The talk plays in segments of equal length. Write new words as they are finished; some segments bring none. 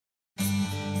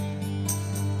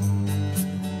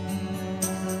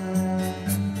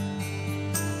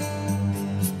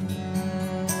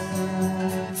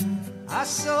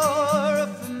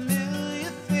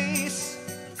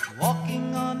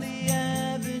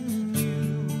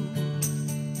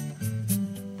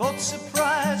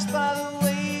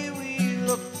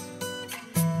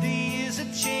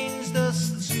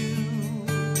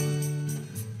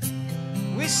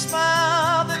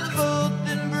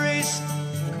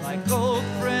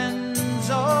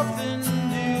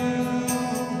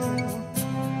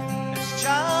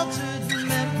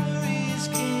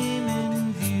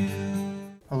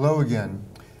again.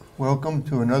 Welcome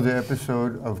to another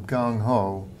episode of Gung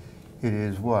Ho. It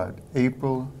is what?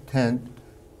 April 10th,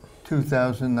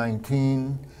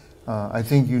 2019. I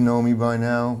think you know me by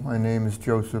now. My name is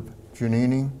Joseph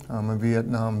Giannini. I'm a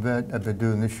Vietnam vet. I've been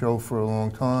doing this show for a long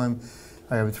time.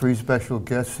 I have three special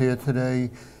guests here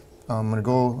today. I'm going to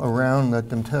go around, let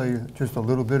them tell you just a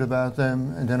little bit about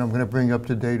them, and then I'm going to bring you up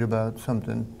to date about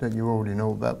something that you already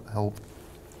know about health.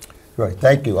 Right,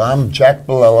 thank you. I'm Jack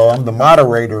Bolello. I'm the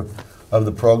moderator of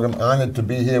the program. Honored to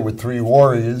be here with three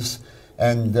warriors.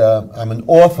 And I'm an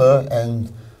author,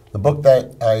 and the book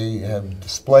that I have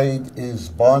displayed is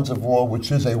Bonds of War,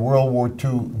 which is a World War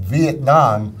II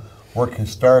Vietnam work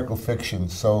historical fiction.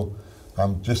 So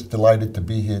I'm just delighted to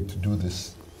be here to do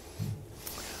this.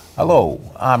 Hello,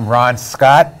 I'm Ron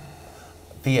Scott,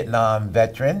 Vietnam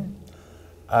veteran,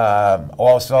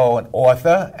 also an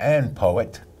author and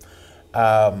poet.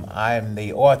 I'm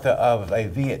the author of a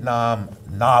Vietnam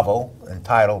novel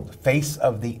entitled Face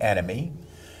of the Enemy,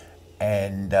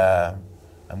 and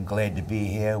I'm glad to be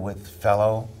here with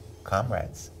fellow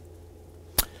comrades.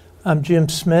 I'm Jim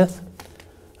Smith.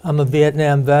 I'm a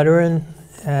Vietnam veteran,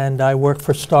 and I worked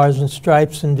for Stars and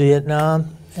Stripes in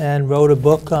Vietnam and wrote a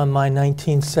book on my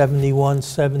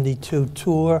 1971-72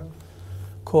 tour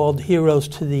called Heroes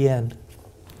to the End.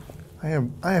 I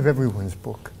have everyone's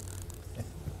book.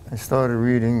 I started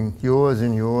reading yours,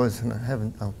 and I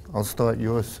haven't. I'll start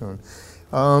yours soon.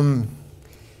 I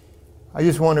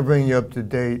just want to bring you up to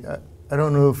date. I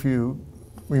don't know if you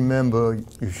remember.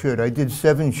 You should. I did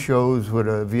 7 shows with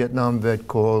a Vietnam vet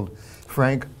called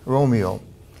Frank Romeo,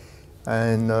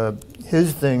 and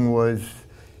his thing was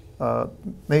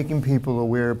making people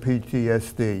aware of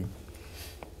PTSD.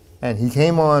 And he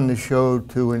came on the show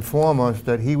to inform us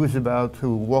that he was about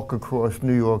to walk across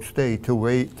New York State to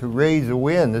raise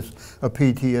awareness of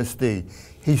PTSD.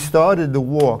 He started the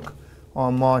walk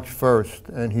on March 1st,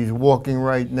 and he's walking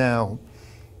right now.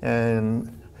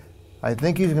 And I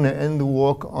think he's going to end the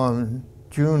walk on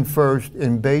June 1st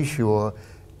in Bayshore,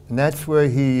 and that's where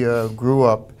he grew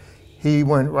up. He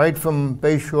went right from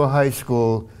Bayshore High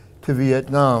School to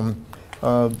Vietnam.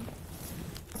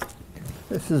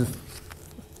 This is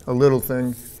a little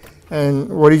thing. And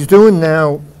what he's doing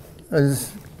now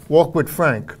is walk with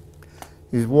Frank.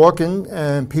 He's walking,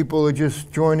 and people are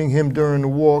just joining him during the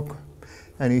walk,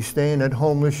 and he's staying at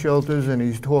homeless shelters, and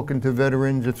he's talking to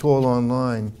veterans. It's all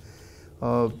online.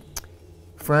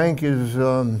 Frank is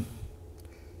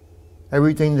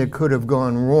everything that could have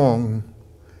gone wrong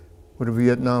with a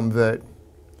Vietnam vet.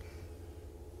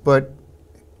 But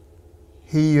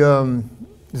he is on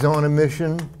a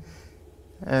mission,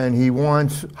 and he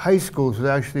wants high schools to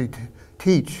actually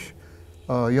teach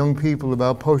young people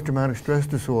about post-traumatic stress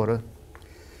disorder,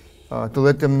 to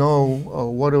let them know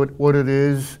what it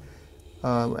is,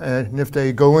 and if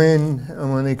they go in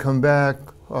and when they come back,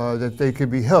 that they could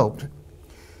be helped.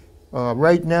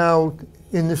 Right now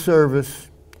in the service,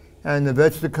 and the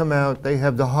vets that come out, they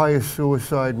have the highest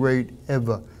suicide rate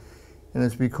ever. And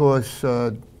it's because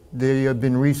they have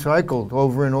been recycled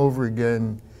over and over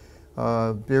again.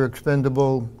 They're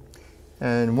expendable,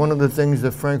 and one of the things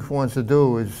that Frank wants to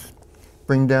do is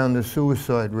bring down the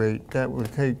suicide rate.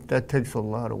 That takes a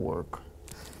lot of work.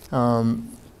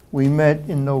 We met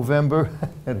in November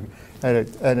at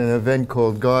an event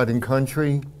called God and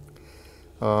Country,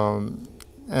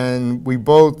 and we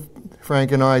both,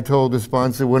 Frank and I, told the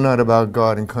sponsor, we're not about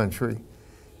God and country.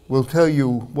 We'll tell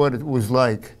you what it was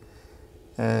like.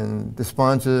 And the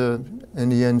sponsor, in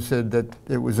the end, said that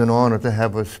it was an honor to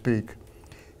have us speak.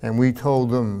 And we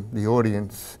told them, the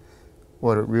audience,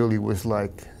 what it really was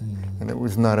like. And it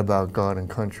was not about God and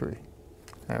country.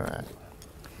 All right.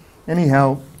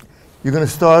 Anyhow, you're going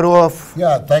to start off.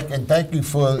 Yeah, thank you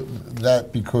for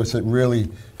that, because it really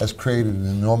has created an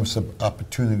enormous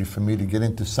opportunity for me to get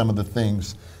into some of the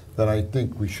things that I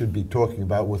think we should be talking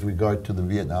about with regard to the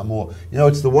Vietnam War. You know,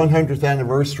 it's the 100th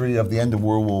anniversary of the end of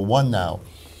World War I now,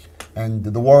 and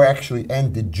the war actually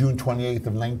ended June 28th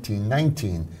of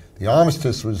 1919. The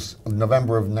armistice was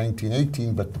November of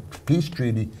 1918, but the peace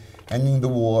treaty ending the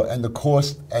war, and the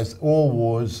cost, as all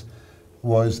wars,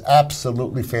 was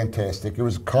absolutely fantastic. It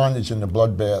was carnage and a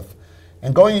bloodbath.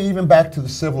 And going even back to the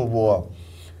Civil War,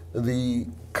 the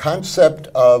concept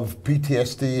of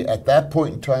PTSD at that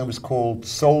point in time was called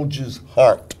soldier's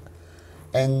heart.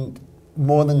 And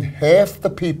more than half the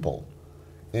people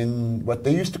in what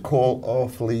they used to call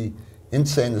awfully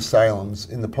insane asylums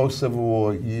in the post-Civil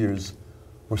War years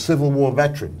were Civil War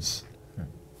veterans,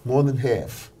 more than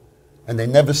half. And they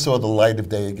never saw the light of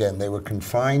day again. They were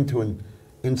confined to an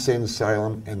insane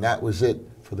asylum, and that was it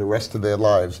for the rest of their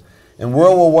lives. In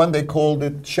World War I, they called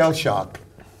it shell shock.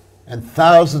 and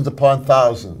thousands upon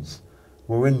thousands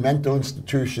were in mental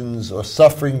institutions or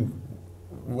suffering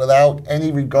without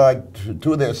any regard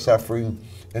to their suffering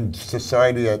in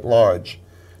society at large.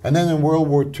 And then in World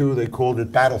War II, they called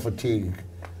it battle fatigue.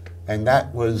 And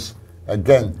that was,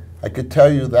 again, I could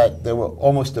tell you that there were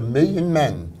almost 1 million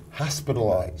men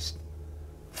hospitalized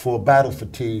for battle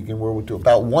fatigue in World War II.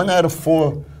 About 1 out of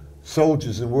 4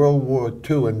 soldiers in World War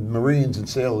II and Marines and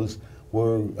sailors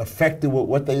were affected with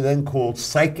what they then called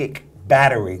psychic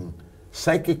battering.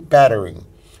 Psychic battering.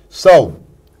 So,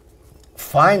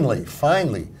 finally,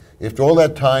 after all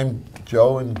that time,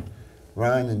 Joe and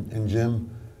Ron and Jim,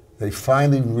 they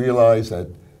finally realized that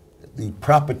the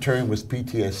proper term was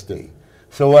PTSD.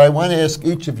 So what I want to ask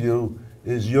each of you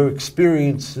is your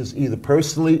experiences either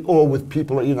personally or with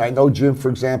people, you know, I know Jim, for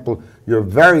example, you're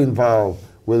very involved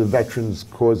with the veterans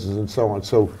causes and so on.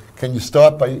 So can you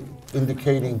start by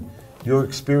indicating your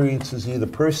experiences either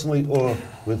personally or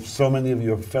with so many of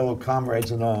your fellow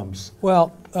comrades in arms?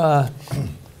 Well,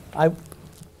 I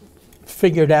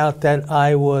figured out that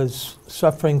I was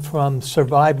suffering from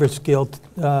survivor's guilt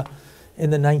in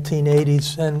the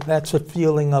 1980s, and that's a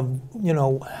feeling of, you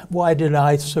know, why did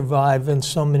I survive and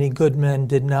so many good men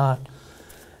did not?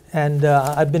 And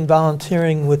I've been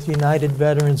volunteering with United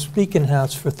Veterans Beacon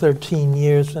House for 13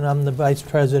 years, and I'm the vice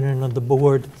president of the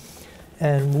board.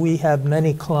 And we have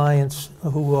many clients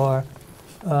who are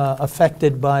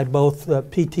affected by both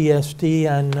PTSD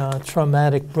and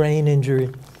traumatic brain injury.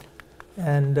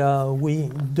 And we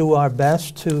do our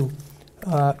best to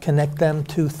connect them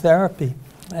to therapy.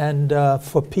 And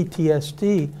for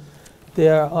PTSD,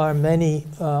 there are many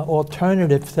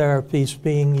alternative therapies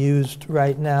being used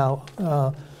right now.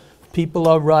 People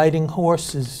are riding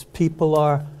horses, people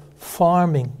are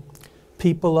farming,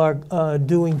 people are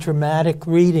doing dramatic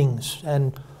readings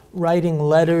and writing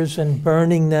letters and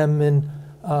burning them in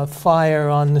fire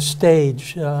on the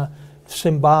stage,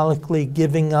 symbolically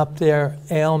giving up their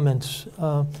ailments.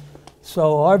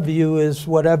 So our view is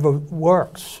whatever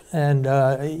works. And,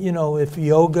 you know, if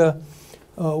yoga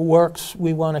works,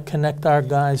 we want to connect our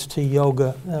guys to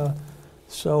yoga.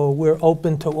 So we're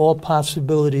open to all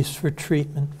possibilities for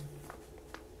treatment.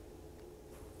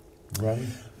 Right.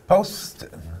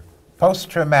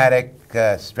 Post-traumatic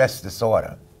stress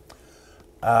disorder.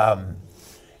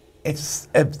 It's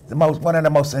one of the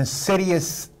most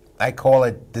insidious, I call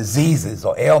it, diseases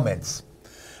or ailments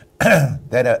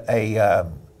that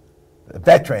a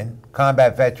veteran,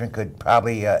 combat veteran, could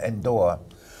probably endure.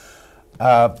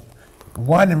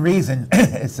 One reason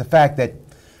is the fact that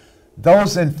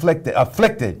those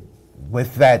afflicted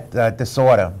with that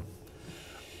disorder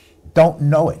don't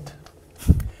know it.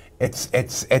 It's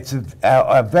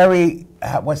a very,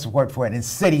 what's the word for it,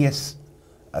 insidious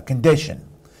condition.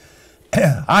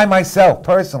 I myself,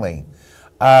 personally,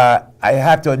 I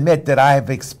have to admit that I have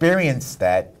experienced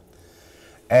that,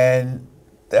 and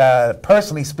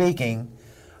personally speaking,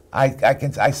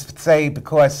 I say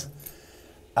because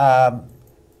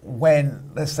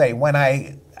when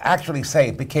I actually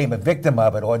became a victim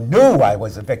of it or knew I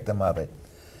was a victim of it,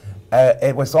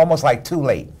 it was almost like too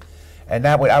late. And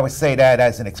I would say that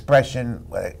as an expressions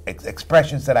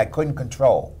that I couldn't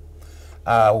control.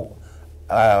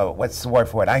 What's the word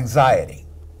for it? Anxiety.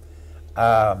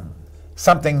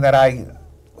 Something that I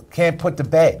can't put to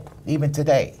bed, even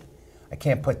today. I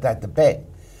can't put that to bed.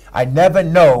 I never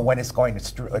know when it's going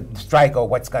to strike or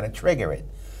what's going to trigger it.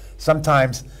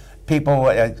 Sometimes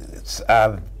people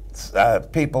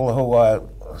who are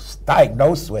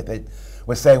diagnosed with it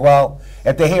will say, well,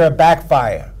 if they hear a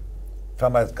backfire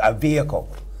from a vehicle,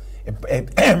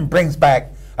 it brings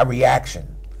back a reaction,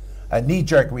 a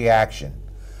knee-jerk reaction.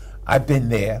 I've been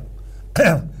there.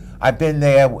 I've been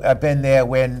there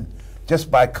when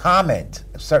just by comment,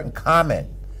 a certain comment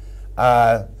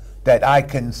that I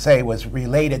can say was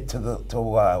related to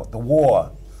the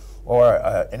war or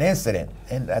an incident,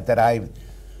 and that I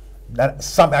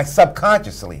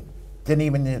subconsciously didn't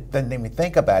even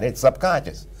think about it. It's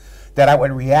subconscious that I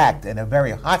would react in a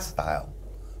very hostile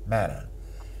manner.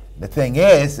 The thing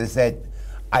is that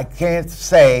I can't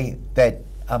say that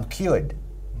I'm cured.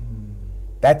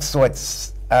 That's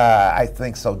what's I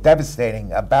think so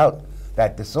devastating about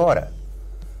that disorder.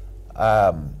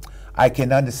 I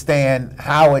can understand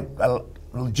how it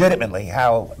legitimately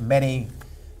how many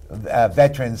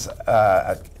veterans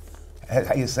how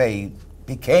you say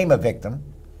became a victim.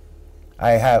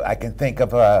 I can think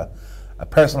of a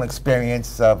personal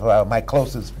experience of my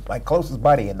closest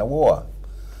buddy in the war.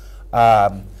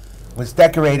 Was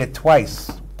decorated twice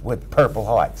with Purple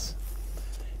Hearts,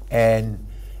 and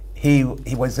he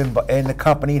was in the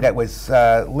company that was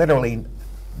literally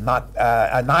not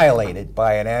annihilated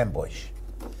by an ambush.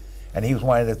 and he was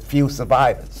one of the few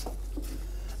survivors.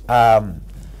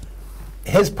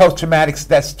 His post-traumatic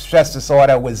stress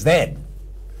disorder was then,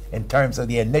 in terms of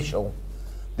the initial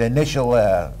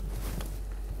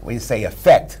we say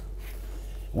effect,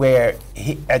 where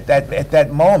he at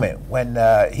that moment when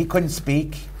he couldn't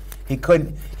speak, he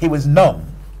was numb,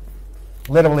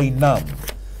 literally numb.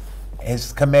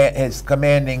 His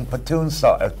commanding platoon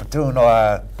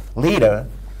leader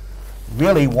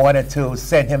really wanted to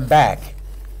send him back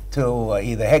to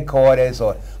either headquarters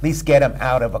or at least get him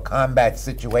out of a combat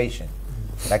situation,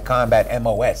 like combat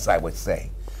MOS, I would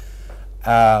say.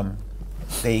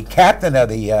 The captain of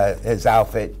his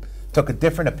outfit took a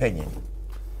different opinion.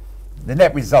 The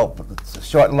net result,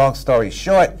 long story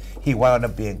short, he wound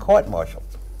up being court-martialed.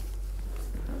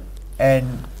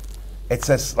 And it's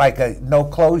just like no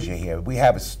closure here. We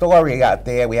have a story out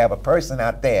there, we have a person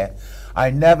out there.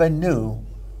 I never knew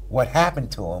what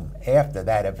happened to him after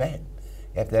that event,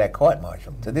 after that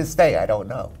court-martial. To this day, I don't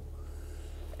know.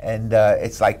 And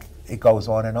it's like it goes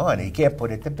on and on. He can't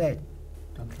put it to bed.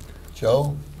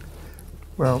 Joe?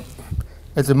 Well,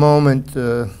 at the moment,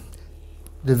 the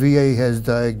VA has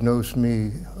diagnosed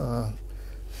me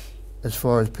as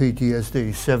far as PTSD,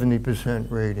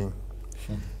 70% rating.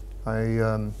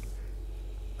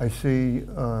 I see,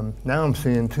 now I'm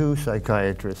seeing 2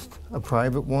 psychiatrists, a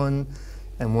private one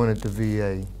and one at the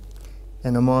VA.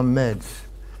 And I'm on meds,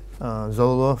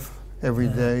 Zoloft every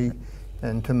day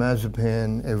and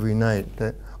temazepam every night.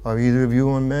 Are either of you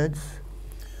on meds?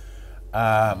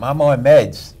 I'm on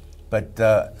meds, but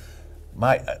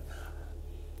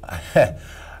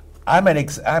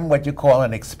I'm what you call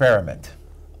an experiment.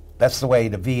 That's the way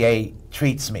the VA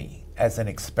treats me, as an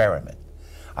experiment.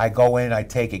 I go in, I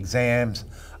take exams.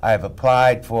 I've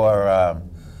applied for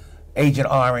Agent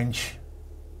Orange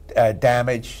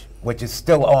damage, which is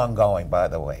still ongoing, by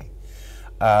the way.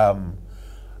 I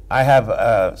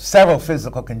have several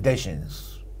physical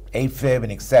conditions, AFib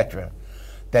and etc.,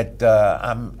 that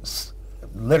I'm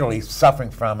literally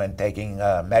suffering from and taking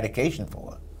medication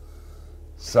for.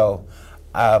 So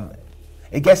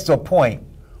it gets to a point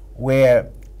where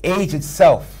age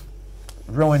itself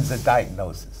ruins the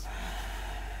diagnosis.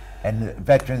 And the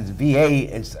Veterans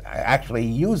VA is actually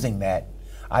using that,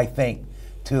 I think,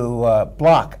 to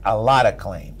block a lot of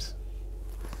claims.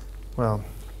 Well,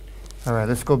 all right,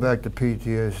 let's go back to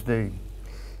PTSD.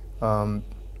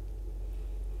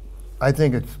 I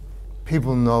think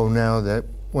people know now that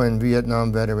when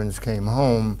Vietnam veterans came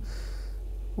home,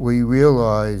 we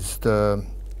realized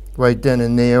right then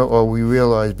and there, or we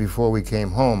realized before we came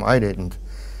home, I didn't,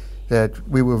 that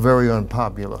we were very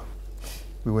unpopular.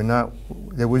 We were not,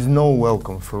 there was no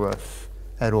welcome for us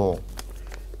at all.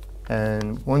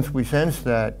 And once we sensed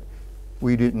that,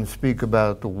 we didn't speak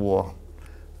about the war.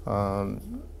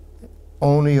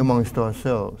 Only amongst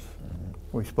ourselves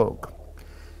we spoke.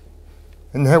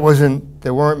 And there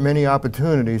weren't many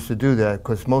opportunities to do that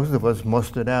because most of us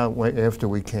mustered out after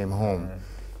we came home.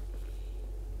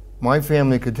 My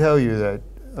family could tell you that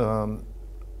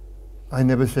I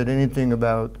never said anything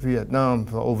about Vietnam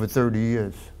for over 30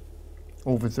 years.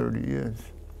 Over 30 years.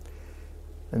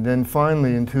 And then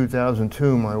finally in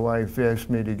 2002, my wife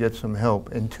asked me to get some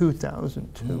help. In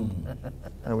 2002,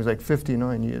 I was like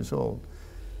 59 years old.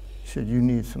 She said, "You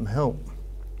need some help."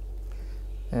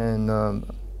 And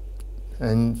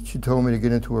she told me to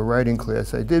get into a writing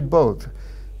class. I did both.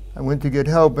 I went to get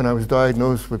help and I was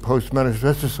diagnosed with post-traumatic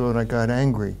stress disorder and I got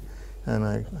angry and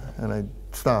I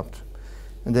stopped.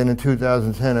 And then in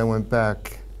 2010, I went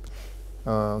back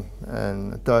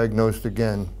and diagnosed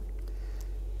again,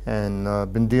 and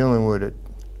been dealing with it.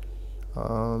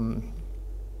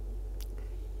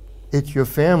 It's your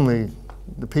family,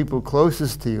 the people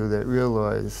closest to you, that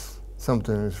realize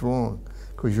something is wrong,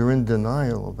 because you're in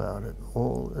denial about it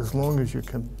as long as you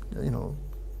can,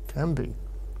 can be.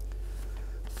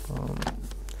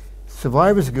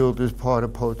 Survivor's guilt is part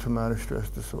of post-traumatic stress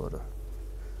disorder.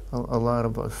 A lot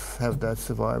of us have that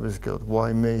survivor's guilt.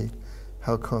 Why me?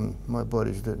 How come my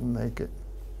buddies didn't make it?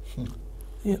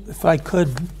 If I could,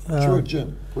 Sure,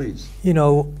 Jim, please.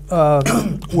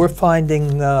 We're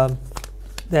finding that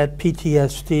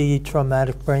PTSD,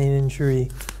 traumatic brain injury,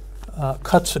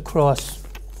 cuts across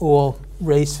all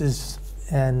races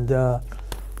and,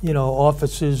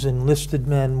 officers, enlisted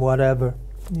men, whatever.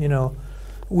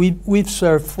 We've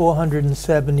served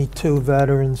 472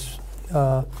 veterans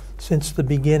since the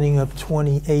beginning of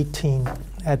 2018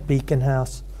 at Beacon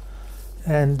House.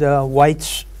 And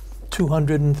whites,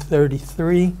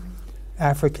 233,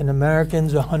 African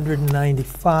Americans,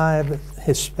 195,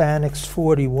 Hispanics,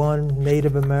 41,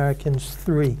 Native Americans,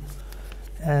 3.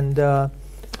 And,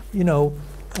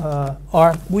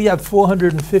 we have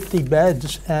 450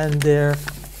 beds, and they're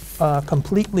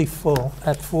completely full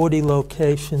at 40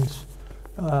 locations,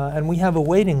 and we have a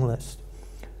waiting list.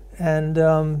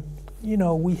 And you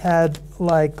know, we had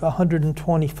like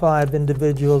 125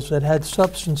 individuals that had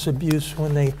substance abuse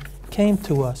when they came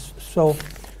to us. So,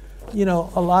 you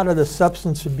know, a lot of the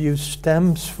substance abuse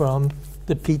stems from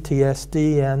the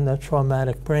PTSD and the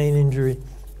traumatic brain injury.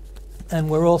 And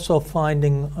we're also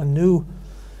finding a new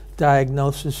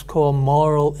diagnosis called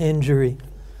moral injury.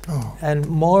 Oh. And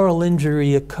moral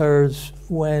injury occurs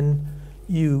when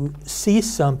you see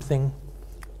something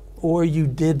or you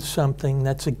did something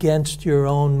that's against your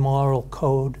own moral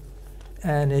code,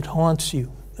 and it haunts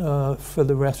you for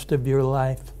the rest of your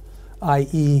life,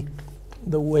 i.e.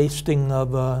 the wasting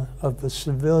of a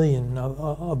civilian,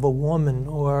 of a woman,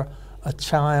 or a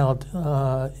child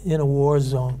in a war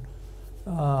zone.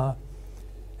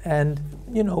 And,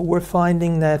 you know, we're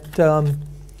finding that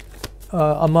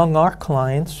among our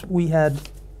clients, we had,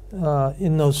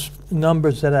 in those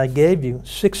numbers that I gave you,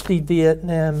 60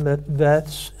 Vietnam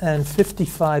vets and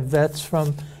 55 vets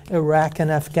from Iraq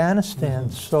and Afghanistan.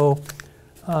 So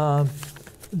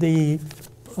the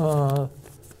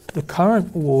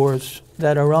current wars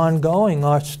that are ongoing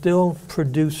are still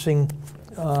producing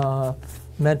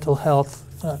mental health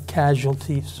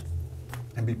casualties.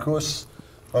 And because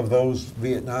of those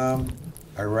Vietnam,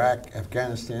 Iraq,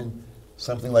 Afghanistan,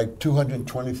 something like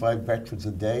 225 veterans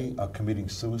a day are committing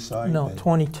suicide? No,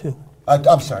 22.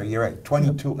 I'm sorry, you're right,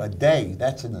 22 a day.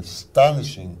 That's an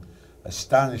astonishing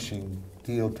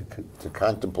deal to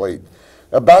contemplate.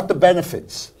 About the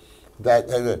benefits that,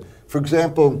 for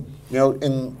example, you know,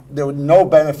 there were no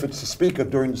benefits to speak of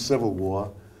during the Civil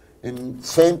War. In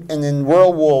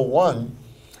World War I,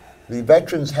 the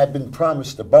veterans had been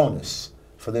promised a bonus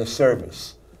for their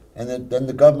service. And then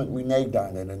the government reneged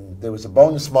on it. And there was a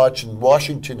bonus march in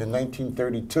Washington in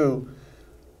 1932.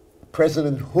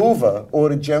 President Hoover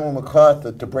ordered General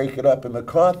MacArthur to break it up, and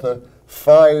MacArthur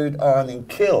fired on and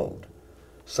killed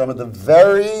some of the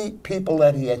very people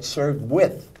that he had served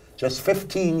with just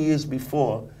 15 years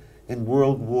before in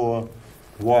World War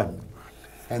I.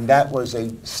 And that was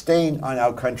a stain on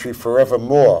our country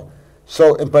forevermore.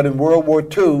 So, but in World War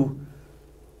II,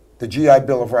 the GI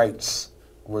Bill of Rights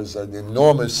was an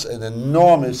enormous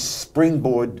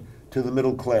springboard to the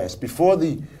middle class. Before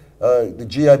the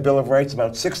GI Bill of Rights,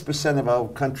 about 6% of our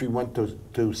country went to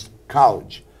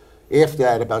college. After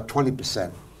that, about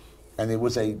 20%. And it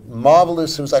was a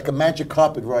marvelous, it was like a magic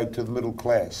carpet ride to the middle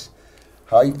class.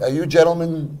 Are you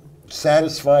gentlemen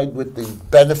satisfied with the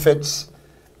benefits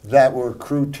that were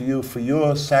accrued to you for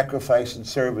your sacrifice and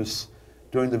service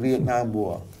during the Vietnam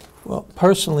War? Well,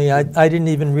 personally, I didn't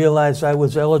even realize I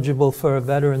was eligible for a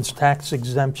veteran's tax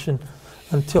exemption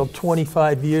until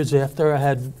 25 years after I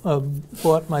had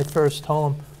bought my first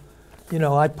home. You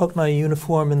know, I put my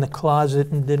uniform in the closet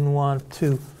and didn't want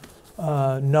to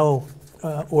know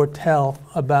or tell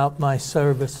about my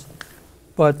service.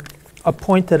 But a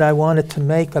point that I wanted to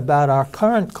make about our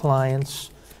current clients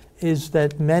is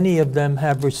that many of them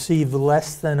have received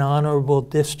less than honorable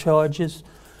discharges,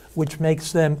 which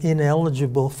makes them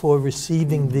ineligible for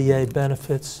receiving VA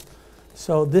benefits.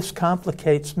 So this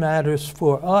complicates matters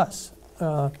for us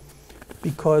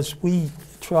because we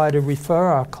try to refer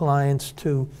our clients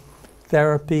to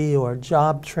therapy or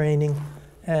job training,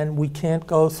 and we can't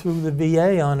go through the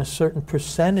VA on a certain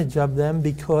percentage of them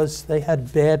because they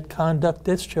had bad conduct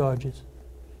discharges.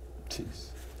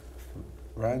 Jeez.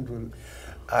 Ryan?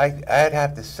 I'd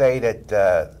have to say that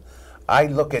I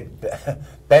look at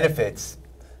benefits.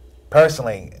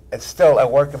 Personally, it's still a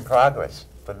work in progress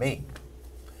for me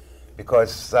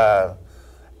because out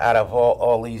of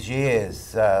all these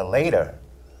years later,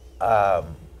 I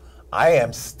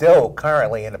am still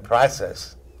currently in the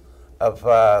process of,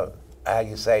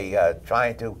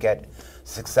 trying to get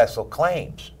successful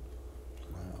claims.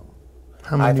 Wow.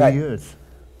 How many years?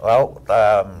 Well,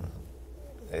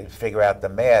 figure out the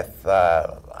math.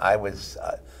 I was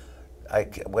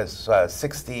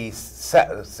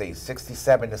 67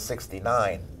 to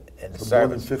 69 in the So service. more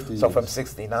than 50 So years. from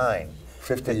 69,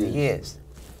 50 years.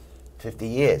 50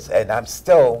 years. And I'm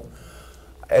still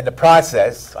in the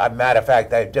process. Matter of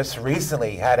fact, I just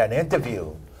recently had an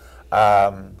interview.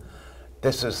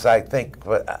 This is, I think,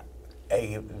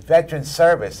 a veteran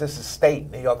service. This is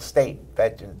New York State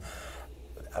veteran.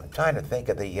 I'm trying to think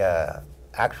of the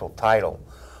actual title.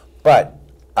 But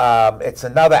it's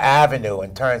another avenue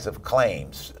in terms of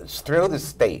claims. It's through the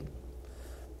state.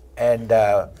 And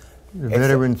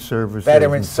Veteran service.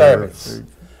 Veteran service.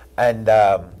 And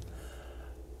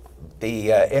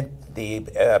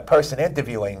the person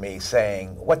interviewing me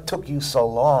saying, "What took you so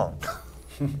long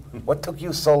What took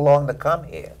you so long to come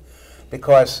here?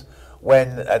 Because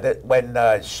when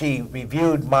she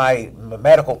reviewed my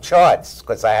medical charts,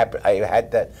 because I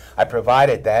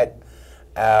provided that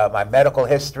my medical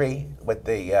history with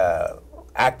the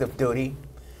active duty,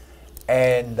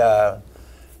 and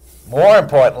more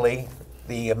importantly,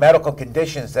 the medical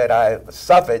conditions that I've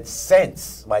suffered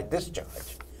since my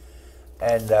discharge.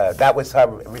 And that was her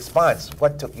response.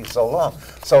 What took you so long?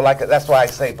 So that's why I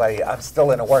say, buddy, I'm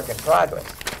still in a work in progress,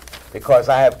 because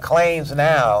I have claims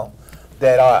now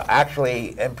that are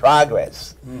actually in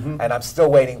progress, and I'm still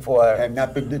waiting for. Have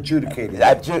not been adjudicated.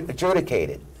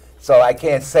 Adjudicated. So I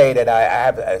can't say that I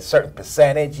have a certain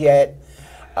percentage yet.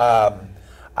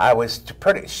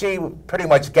 She pretty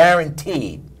much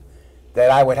guaranteed that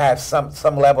I would have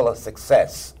some level of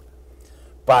success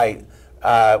by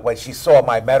when she saw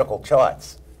my medical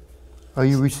charts. Are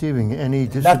you receiving any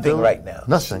disability? Nothing right now.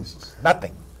 Nothing.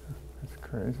 Nothing. That's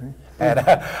crazy. And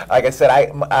like I said,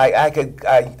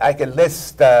 I could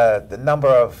list the number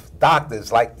of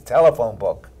doctors, like the telephone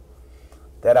book,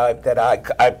 that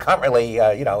I currently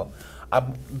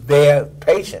I'm their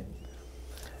patient.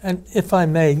 And if I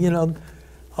may,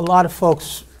 a lot of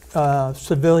folks,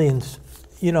 civilians,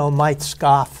 might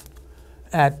scoff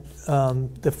at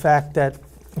the fact that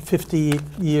 50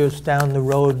 years down the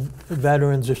road,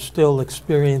 veterans are still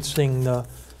experiencing the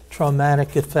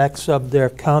traumatic effects of their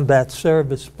combat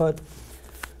service. But,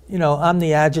 I'm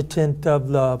the adjutant of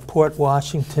the Port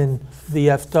Washington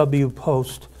VFW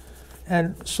post.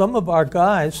 And some of our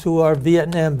guys who are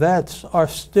Vietnam vets are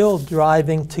still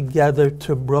driving together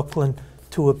to Brooklyn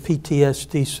to a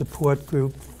PTSD support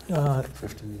group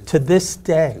to this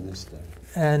day.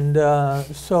 And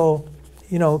so,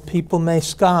 people may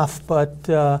scoff, but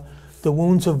the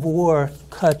wounds of war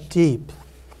cut deep.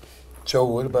 Joe,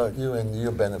 what about you and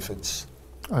your benefits?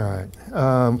 All right.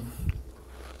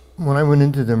 When I went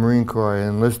into the Marine Corps, I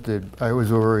enlisted. I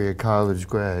was already a college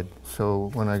grad. So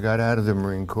when I got out of the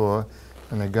Marine Corps,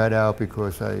 and I got out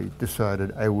because I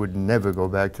decided I would never go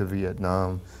back to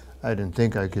Vietnam. I didn't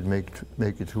think I could make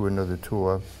it through another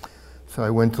tour. So I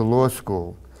went to law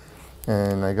school.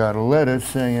 And I got a letter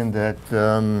saying that,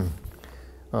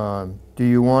 do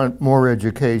you want more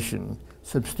education?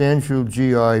 Substantial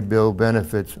GI Bill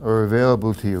benefits are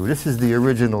available to you. This is the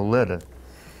original letter.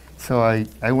 So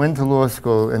I went to law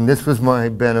school, and this was my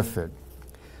benefit.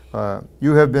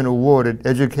 You have been awarded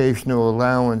educational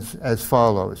allowance as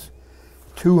follows: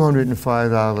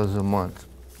 $205 a month.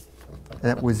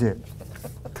 That was it,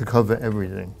 to cover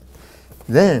everything.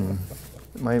 Then,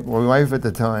 my wife at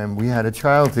the time, we had a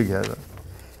child together.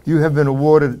 You have been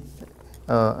awarded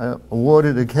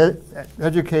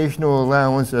educational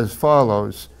allowance as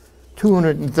follows: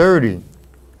 $230.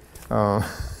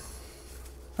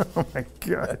 Oh my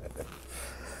God.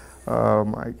 Oh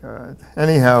my God.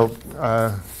 Anyhow,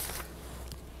 I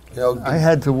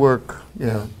had to work.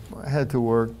 I had to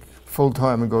work full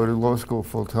time and go to law school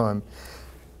full time.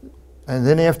 And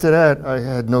then after that, I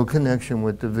had no connection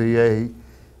with the VA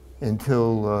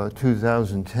until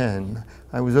 2010.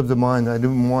 I was of the mind I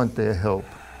didn't want their help,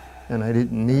 and I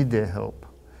didn't need their help.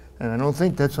 And I don't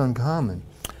think that's uncommon.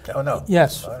 Oh, no.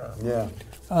 Yes. Yeah.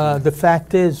 The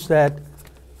fact is that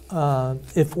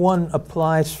if one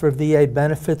applies for VA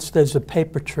benefits, there's a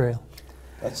paper trail.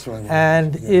 That's right.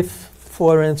 And if,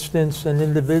 for instance, an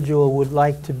individual would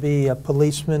like to be a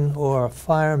policeman or a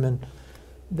fireman,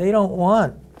 they don't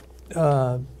want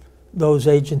those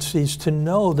agencies to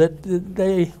know that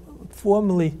they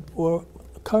formally or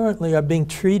currently are being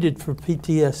treated for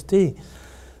PTSD.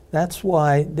 That's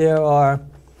why there are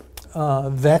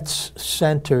vets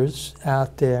centers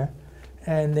out there,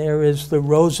 and there is the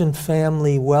Rosen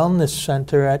Family Wellness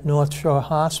Center at North Shore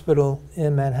Hospital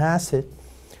in Manhasset,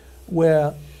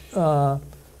 where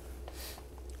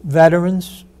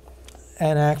veterans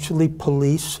and actually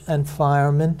police and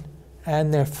firemen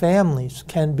and their families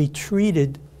can be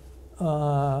treated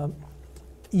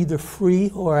either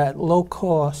free or at low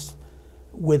cost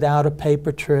without a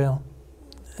paper trail.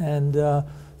 And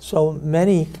so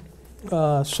many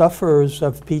sufferers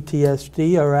of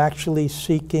PTSD are actually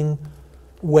seeking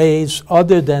ways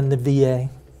other than the VA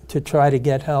to try to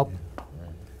get help.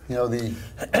 You know, the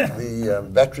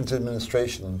Veterans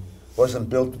Administration wasn't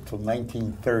built until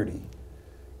 1930,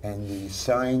 and the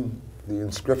sign, the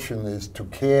inscription is "To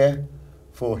care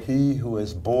for he who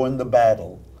has borne the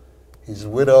battle, his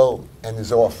widow and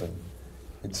his orphan."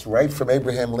 It's right from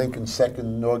Abraham Lincoln's second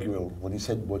inaugural, when he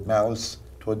said, "With malice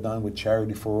toward none, with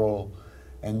charity for all."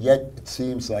 And yet it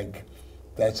seems like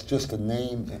that's just a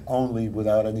name only,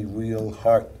 without any real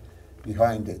heart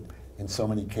behind it in so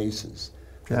many cases.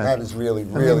 And that is really,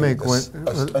 Let me really make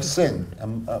a sin,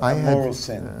 I a had- moral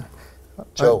sin.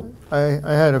 Joe, I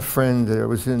had a friend that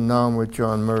was in Nam with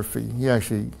John Murphy. He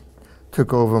actually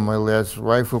took over my last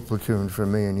rifle platoon for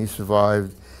me, and he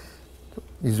survived.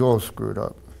 He's all screwed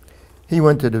up. He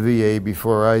went to the VA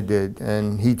before I did,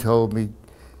 and he told me,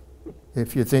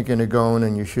 if you're thinking of going,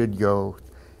 and you should go,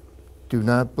 do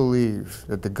not believe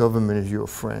that the government is your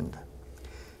friend.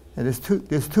 And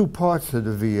there's two parts to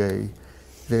the VA.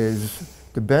 There's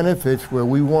the benefits where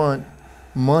we want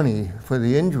money for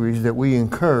the injuries that we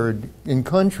incurred in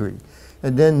country.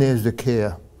 And then there's the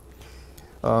care.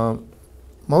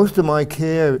 Most of my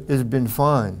care has been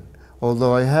fine,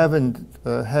 although I haven't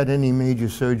had any major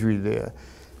surgery there.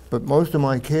 But most of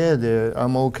my care there,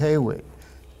 I'm okay with.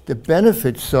 The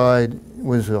benefit side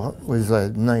was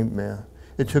a nightmare.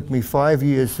 It took me 5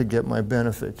 years to get my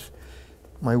benefits.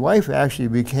 My wife actually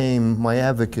became my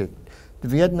advocate. The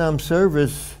Vietnam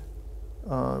Service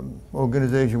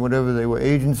organization, whatever they were,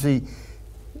 agency,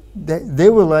 they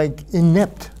were like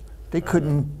inept. They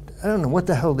couldn't, I don't know what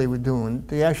the hell they were doing.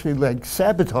 They actually like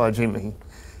sabotaging me.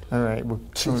 All right, we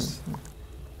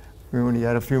only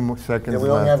had a few more seconds yeah, we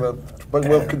left. only have but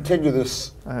we'll continue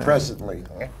this presently.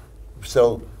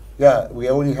 So, yeah, we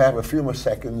only have a few more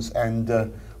seconds, and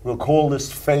we'll call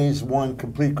this phase 1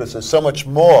 complete, because there's so much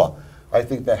more, I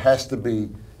think, that has to be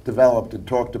developed and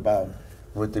talked about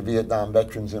with the Vietnam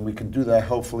veterans, and we can do that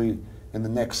hopefully in the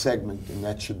next segment, and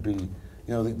that should be,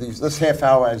 this half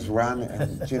hour, as Ron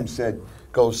and Jim said,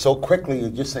 goes so quickly. You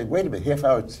just say, wait a minute, half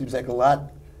hour, it seems like a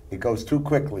lot. It goes too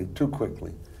quickly, too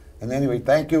quickly. And anyway,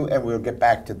 thank you, and we'll get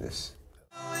back to this.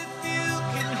 If you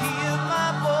can hear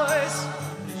my voice,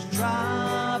 just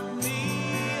drop me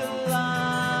a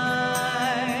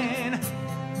line.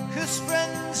 'Cause